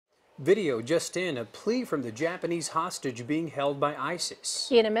Video just in, a plea from the Japanese hostage being held by ISIS.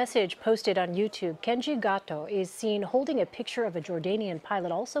 In a message posted on YouTube, Kenji Goto is seen holding a picture of a Jordanian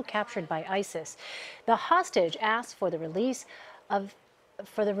pilot also captured by ISIS. The hostage asked for the release of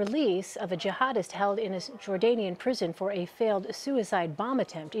a jihadist held in a Jordanian prison for a failed suicide bomb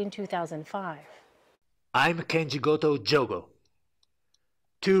attempt in 2005. I'm Kenji Goto Jogo.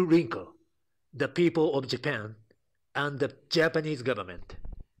 To Rinko, the people of Japan, and the Japanese government.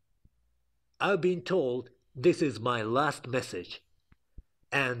 I've been told this is my last message,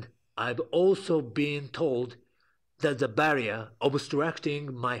 and I've also been told that the barrier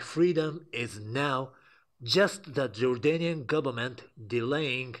obstructing my freedom is now just the Jordanian government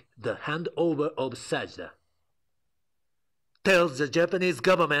delaying the handover of Sajda. Tells the Japanese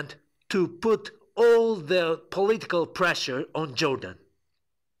government to put all their political pressure on Jordan.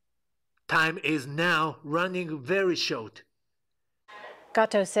 Time is now running very short.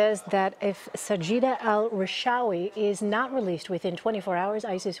 Goto says that if Sajida al-Rishawi is not released within 24 hours,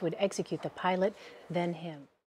 ISIS would execute the pilot, then him.